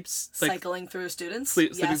just keeps like cycling through students?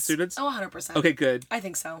 Sleeping students? Oh, 100%. Okay, good. I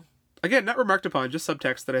think so. Again, not remarked upon, just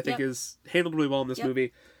subtext that I think is handled really well in this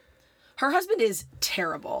movie. Her husband is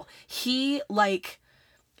terrible. He,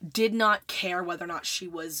 did not care whether or not she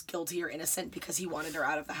was guilty or innocent because he wanted her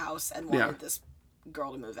out of the house and wanted this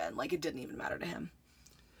girl to move in. It didn't even matter to him.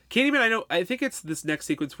 Candyman, I think it's this next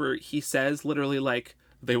sequence where he says literally,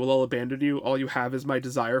 they will all abandon you. All you have is my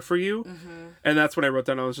desire for you. Mm-hmm. And that's what I wrote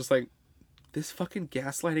down. I was just like, this fucking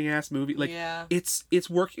gaslighting ass movie. It's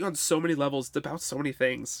working on so many levels. It's about so many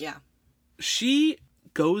things. Yeah. She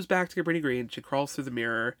goes back to Cabrini Green. She crawls through the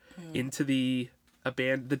mirror into the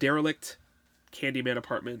derelict Candyman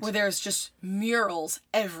apartment, where there's just murals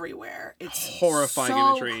everywhere. It's horrifying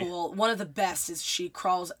so imagery. Cool. One of the best is she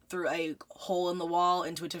crawls through a hole in the wall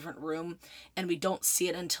into a different room, and we don't see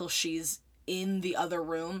it until she's in the other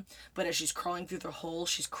room. But as she's crawling through the hole,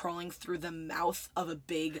 she's crawling through the mouth of a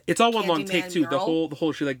big. It's all one long take too. Mural. The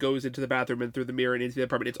whole she goes into the bathroom and through the mirror and into the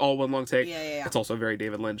apartment. It's all one long take. Yeah. It's also very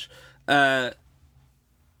David Lynch.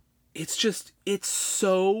 It's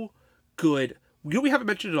so good. You know, we haven't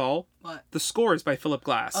mentioned at all. What? The score is by Philip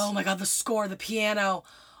Glass. Oh my god, the score, the piano.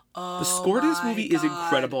 The score to this movie is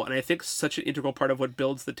incredible, and I think such an integral part of what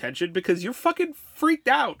builds the tension, because you're fucking freaked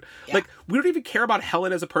out. Yeah. We don't even care about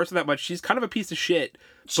Helen as a person that much. She's kind of a piece of shit.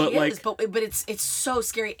 She is, but it's so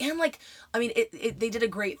scary. And they did a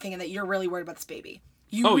great thing in that you're really worried about this baby.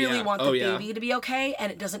 You want the baby to be okay,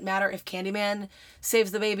 and it doesn't matter if Candyman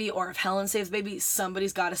saves the baby or if Helen saves the baby,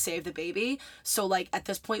 somebody's got to save the baby. So, at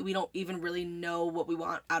this point, we don't even really know what we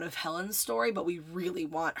want out of Helen's story, but we really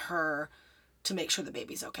want her to make sure the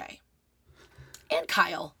baby's okay. And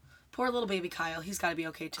Kyle. Poor little baby Kyle. He's got to be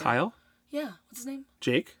okay, too. Kyle? Yeah. What's his name?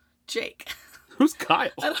 Jake. Who's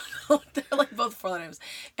Kyle? I don't know. They're both full names.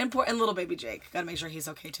 And little baby Jake. Got to make sure he's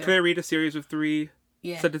okay, too. Can I read a series of 3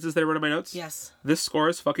 sentences that I wrote in my notes? Yes. This score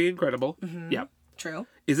is fucking incredible. Mm-hmm. Yeah. True.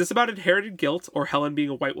 Is this about inherited guilt or Helen being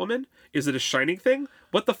a white woman? Is it a Shining thing?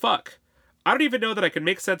 What the fuck? I don't even know that I can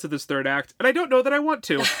make sense of this third act, and I don't know that I want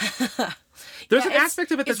to. There's an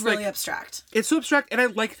aspect of it that's really abstract. It's so abstract, and I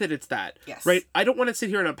like that it's that. Yes. Right? I don't want to sit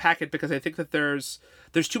here and unpack it, because I think that there's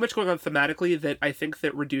too much going on thematically that I think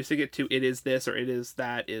that reducing it to it is this or it is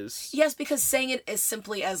that is... Yes, because saying it as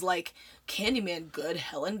simply as Candyman good,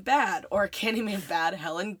 Helen bad, or Candyman bad,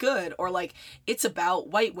 Helen good, or it's about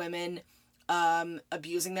white women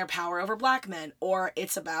abusing their power over black men, or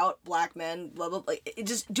it's about black men, blah, blah, blah.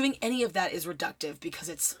 Just doing any of that is reductive, because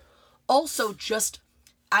it's also just,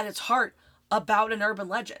 at its heart, about an urban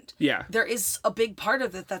legend. Yeah. There is a big part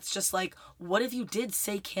of it that's just like, what if you did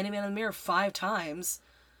say Candyman in the mirror 5 times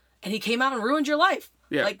and he came out and ruined your life?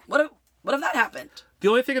 Yeah. Like, what if that happened? The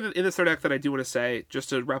only thing in the third act that I do want to say, just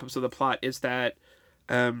to wrap up some of the plot, is that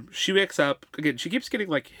she wakes up again. She keeps getting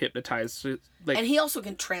like hypnotized. Like, And he also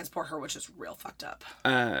can transport her, which is real fucked up.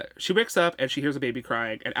 she wakes up and she hears a baby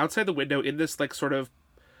crying, and outside the window in this like sort of,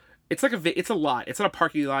 it's like it's a lot. It's not a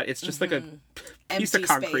parking lot. It's just like a piece of Empty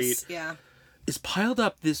concrete. space. Yeah. Is piled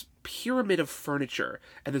up this pyramid of furniture,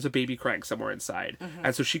 and there's a baby crying somewhere inside.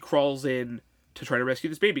 And so she crawls in to try to rescue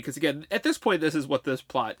this baby, because again, at this point, this is what this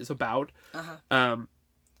plot is about. And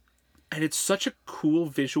it's such a cool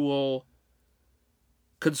visual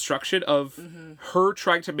construction of her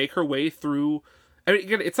trying to make her way through. I mean,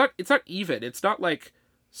 again, it's not even. It's not like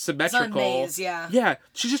symmetrical. It's not a maze, yeah. Yeah,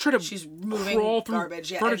 she's just trying to She's moving crawl through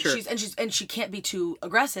garbage, yeah. furniture. And she can't be too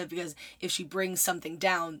aggressive, because if she brings something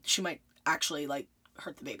down, she might actually like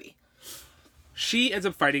hurt the baby She ends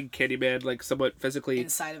up fighting Candyman like somewhat physically.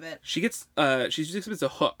 inside of it. She gets she's using it as a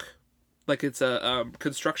hook, like it's a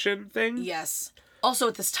construction thing. Yes. Also,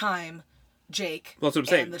 at this time, Jake Well, that's what I'm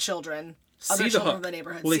saying. and the children, See other the children hook. of the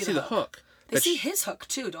neighborhood, Well, they see the hook. They That see she- his hook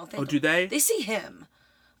too, don't they? Oh, do they? They see him.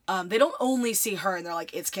 They don't only see her and they're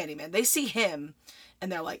like, it's Candyman. They see him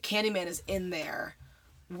and they're like, Candyman is in there.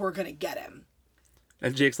 We're gonna get him.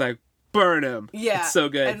 And Jake's like, burn him. Yeah. It's so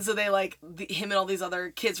good. And so they like him and all these other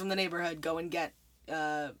kids from the neighborhood go and get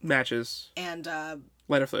Matches, and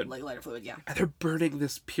lighter fluid, like lighter fluid, yeah, and they're burning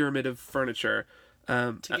this pyramid of furniture.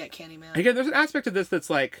 to get Candyman. Again, there's an aspect of this that's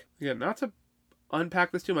like, again, not to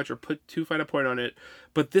unpack this too much or put too fine a point on it,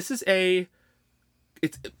 but this is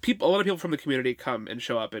it's people. A lot of people from the community come and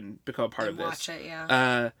show up and become a part of this. Watch it,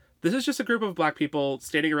 yeah. This is just a group of black people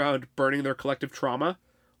standing around burning their collective trauma.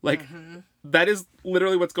 Like, that is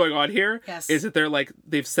literally what's going on here. Yes. Is that they're like,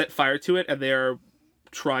 they've set fire to it and they're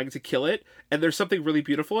trying to kill it. And there's something really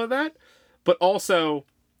beautiful in that. But also,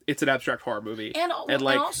 it's an abstract horror movie. And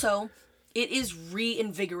like, also, it is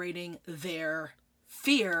reinvigorating their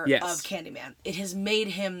fear Yes. of Candyman. It has made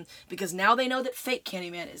him, because now they know that fake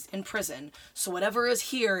Candyman is in prison. So whatever is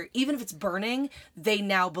here, even if it's burning, they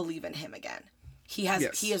now believe in him again. He has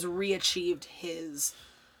Yes. reachieved his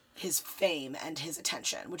fame and his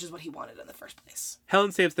attention, which is what he wanted in the first place.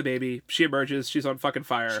 Helen saves the baby. She emerges. She's on fucking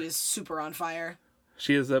fire. She is super on fire.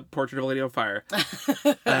 She is a portrait of a lady on fire.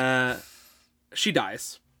 She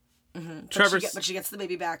dies. But she gets the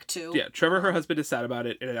baby back too. Yeah, Trevor, her husband, is sad about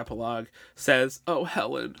it in an epilogue. Says, "Oh,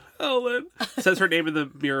 Helen." Says her name in the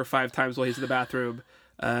mirror 5 times while he's in the bathroom.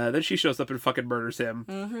 Then she shows up and fucking murders him.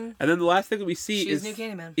 And then the last thing that we see She's new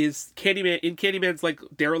Candyman. is Candyman in Candyman's like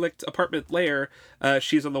derelict apartment lair.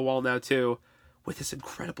 She's on the wall now too, with this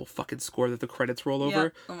incredible fucking score that the credits roll over.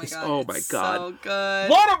 Yep. Oh my god. Oh my it's god. So good.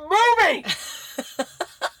 What a movie!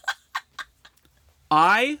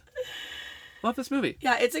 I love this movie.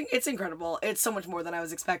 Yeah, it's incredible. It's so much more than I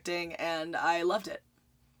was expecting, and I loved it.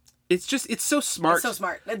 It's so smart. It's so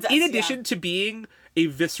smart. In addition to being a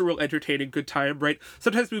visceral, entertaining, good time, right?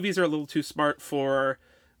 Sometimes movies are a little too smart for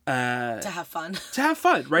to have fun. to have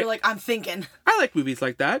fun, right? You're like, I'm thinking. I like movies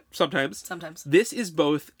like that sometimes. Sometimes. This is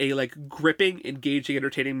both a like gripping, engaging,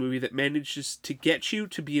 entertaining movie that manages to get you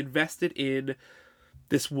to be invested in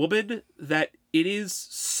this woman that it is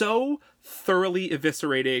so thoroughly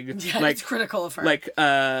eviscerating, Yeah, like it's critical of her. like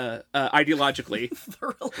ideologically.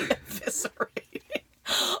 Thoroughly eviscerating.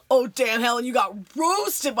 Oh damn, Helen, you got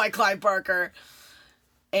roasted by Clive Barker.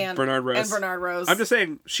 And Bernard Rose. I'm just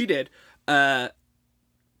saying she did.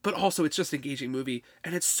 But also, it's just an engaging movie,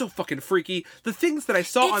 and it's so fucking freaky. The things that I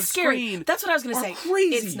saw on scary. screen, That's what I was gonna are say.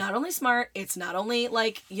 crazy. It's not only smart, it's not only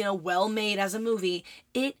like, well made as a movie,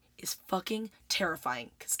 it is fucking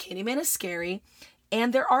terrifying. Because Candyman is scary,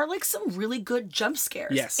 and there are like some really good jump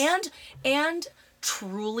scares. Yes. And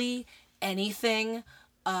truly anything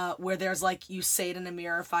where there's like you say it in a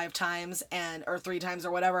mirror 5 times or 3 times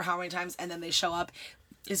or whatever, how many times, and then they show up,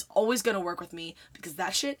 is always going to work with me, because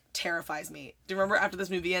that shit terrifies me. Do you remember after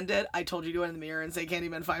this movie ended, I told you to go in the mirror and say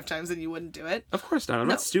Candyman 5 times and you wouldn't do it? Of course not. I'm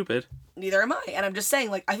not stupid. Neither am I. And I'm just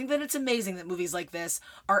saying, like, I think that it's amazing that movies like this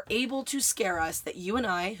are able to scare us, that you and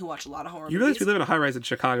I, who watch a lot of horror You realize movies... we live in a high-rise in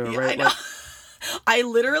Chicago, right? I know. Like, I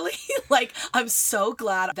literally, like, I'm so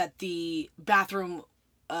glad that the bathroom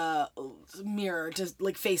mirror just,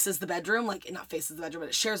 like, faces the bedroom. Like, not faces the bedroom, but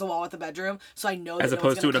it shares a wall with the bedroom. So I know that as no one's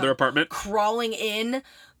opposed to gonna another come apartment. crawling in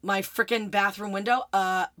my freaking bathroom window.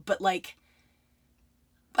 But, like,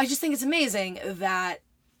 I just think it's amazing that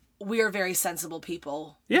we are very sensible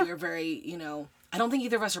people. Yeah. We are very, I don't think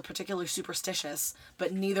either of us are particularly superstitious,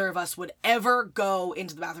 but neither of us would ever go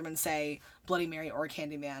into the bathroom and say Bloody Mary or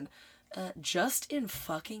Candyman. Just in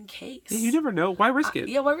fucking case. Yeah, you never know. Why risk it?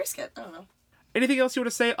 Yeah, why risk it? I don't know. Anything else you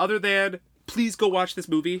want to say other than please go watch this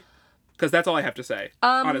movie? Because that's all I have to say,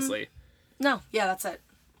 honestly. No, yeah, that's it.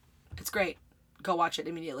 It's great. Go watch it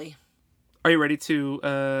immediately. Are you ready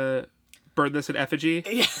to burn this in effigy?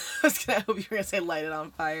 Yeah, I hope you were going to say light it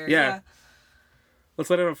on fire. Yeah. Let's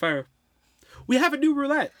light it on fire. We have a new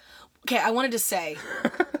roulette. Okay, I wanted to say,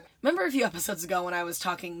 remember a few episodes ago when I was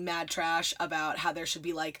talking mad trash about how there should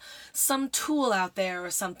be like some tool out there or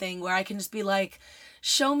something where I can just be like,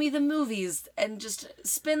 show me the movies and just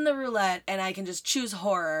spin the roulette and I can just choose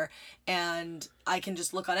horror and I can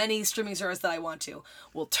just look on any streaming service that I want to.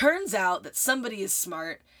 Well, turns out that somebody is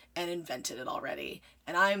smart and invented it already.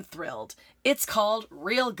 And I'm thrilled. It's called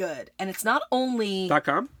Real Good. And it's not only...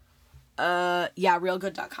 .com? Yeah,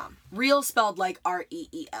 realgood.com. Real spelled like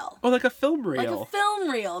R-E-E-L. Oh, like a film reel. Like a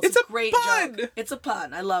film reel. It's a great pun! joke. It's a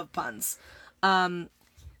pun. I love puns.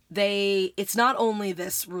 It's not only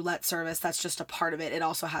this roulette service that's just a part of it. It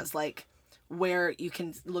also has like where you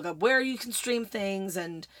can look up where you can stream things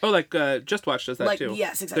and Just Watch does that like, too.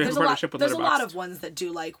 yes, exactly. There's There's a lot of ones that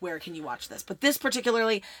do like where can you watch this, but this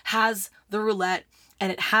particularly has the roulette.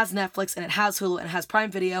 And it has Netflix, and it has Hulu, and it has Prime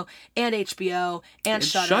Video, and HBO, and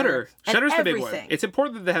Shudder. Shudder's the big one. everything. It's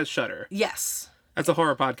important that it has Shudder. Yes. That's a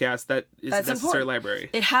horror podcast. That's necessary important. library.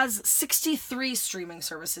 It has 63 streaming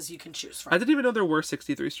services you can choose from. I didn't even know there were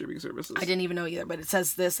 63 streaming services. I didn't even know either, but it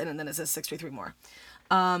says this, and then it says 63 more.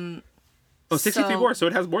 63 more, so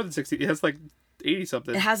it has more than 60. It has like 80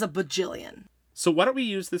 something. It has a bajillion. So why don't we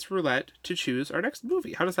use this roulette to choose our next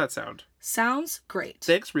movie? How does that sound? Sounds great.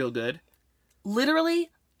 Thanks, Real Good.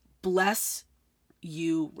 Literally, bless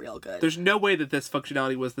you, Real Good. There's no way that this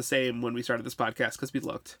functionality was the same when we started this podcast because we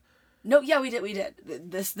looked. No, yeah, we did.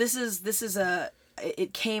 This is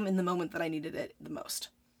it came in the moment that I needed it the most.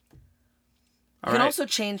 You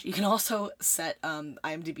can also set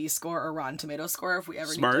IMDb score or Rotten Tomatoes score if we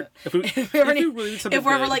ever Smart. need to. If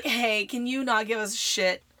we're ever good. like, hey, can you not give us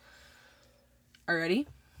shit? Are you ready?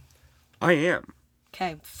 I am.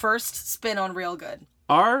 Okay, first spin on Real Good.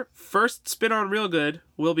 Our first spin on Real Good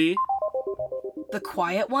will be... The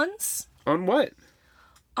Quiet Ones? On what?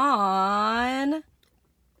 On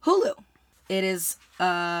Hulu. It is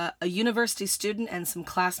a university student and some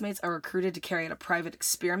classmates are recruited to carry out a private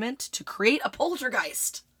experiment to create a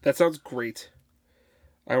poltergeist. That sounds great.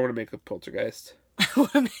 I want to make a poltergeist. I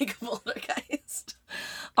want to make a poltergeist.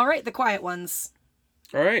 All right, The Quiet Ones.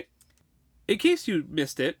 All right. In case you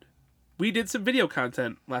missed it, we did some video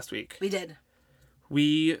content last week. We did.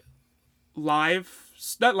 We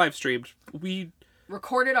not live streamed. We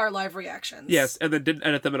recorded our live reactions. Yes, and then didn't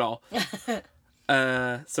edit them at all.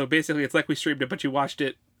 So basically, it's like we streamed it, but you watched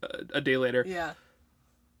it a day later. Yeah.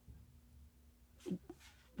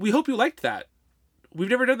 We hope you liked that. We've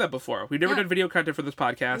never done that before. We've never done video content for this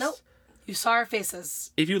podcast. Nope. You saw our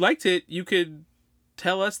faces. If you liked it, you could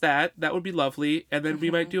tell us that. That would be lovely, and then we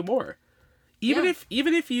might do more. Even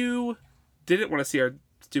if you didn't want to see our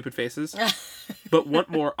stupid faces, but want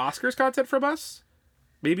more Oscars content from us,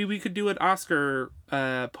 maybe we could do an Oscar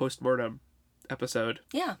post-mortem episode.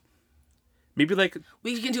 Yeah. Maybe like...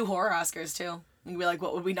 We can do horror Oscars, too. We can be like,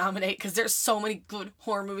 what would we nominate? Because there's so many good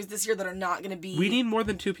horror movies this year that are not going to be... We need more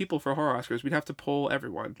than 2 people for horror Oscars. We'd have to poll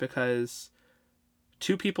everyone, because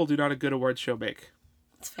 2 people do not a good awards show make.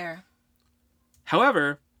 That's fair.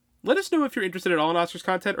 However, let us know if you're interested at all in Oscars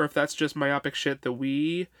content, or if that's just myopic shit that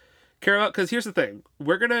we care about. Because here's the thing.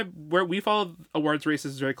 We follow awards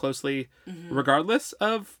races very closely, regardless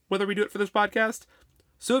of whether we do it for this podcast.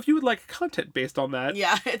 So if you would like content based on that...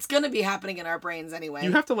 Yeah, it's going to be happening in our brains anyway.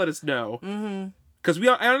 You have to let us know. Because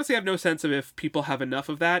I honestly have no sense of if people have enough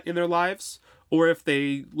of that in their lives, or if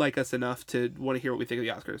they like us enough to want to hear what we think of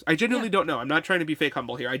the Oscars. I genuinely don't know. I'm not trying to be fake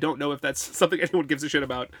humble here. I don't know if that's something anyone gives a shit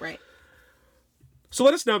about. Right. So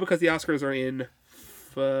let us know, because the Oscars are in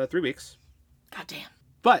 3 weeks. Goddamn.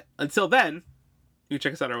 But until then, you can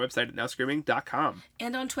check us out on our website at nowscreaming.com.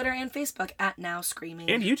 And on Twitter and Facebook at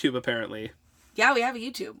nowscreaming. And YouTube, apparently. Yeah, we have a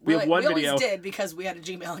YouTube. We have one video. We always did because we had a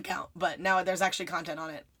Gmail account, but now there's actually content on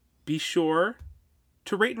it. Be sure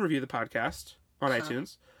to rate and review the podcast on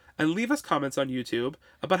iTunes, and leave us comments on YouTube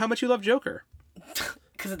about how much you love Joker.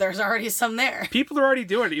 Because there's already some there. People are already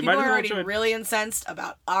doing it. You might as well already really incensed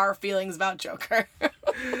about our feelings about Joker.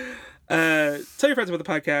 Tell your friends about the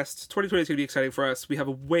podcast. 2020 is going to be exciting for us. We have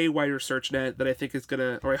a way wider search net that I think is going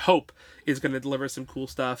to, or I hope, is going to deliver some cool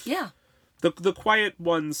stuff. Yeah. The Quiet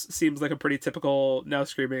Ones seems like a pretty typical Now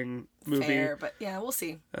Screaming movie. Fair, but yeah, we'll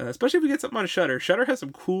see. Especially if we get something on Shudder. Shudder has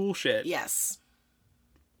some cool shit. Yes.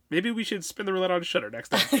 Maybe we should spin the roulette on Shudder next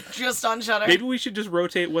time. Just on Shudder. Maybe we should just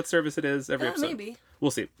rotate what service it is every episode. Maybe.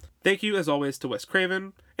 We'll see. Thank you, as always, to Wes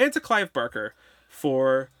Craven and to Clive Barker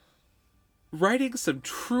for writing some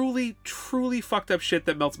truly, truly fucked up shit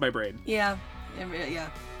that melts my brain. Yeah,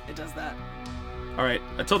 it does that. All right,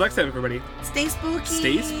 until next time, everybody. Stay spooky.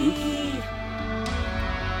 Stay spooky.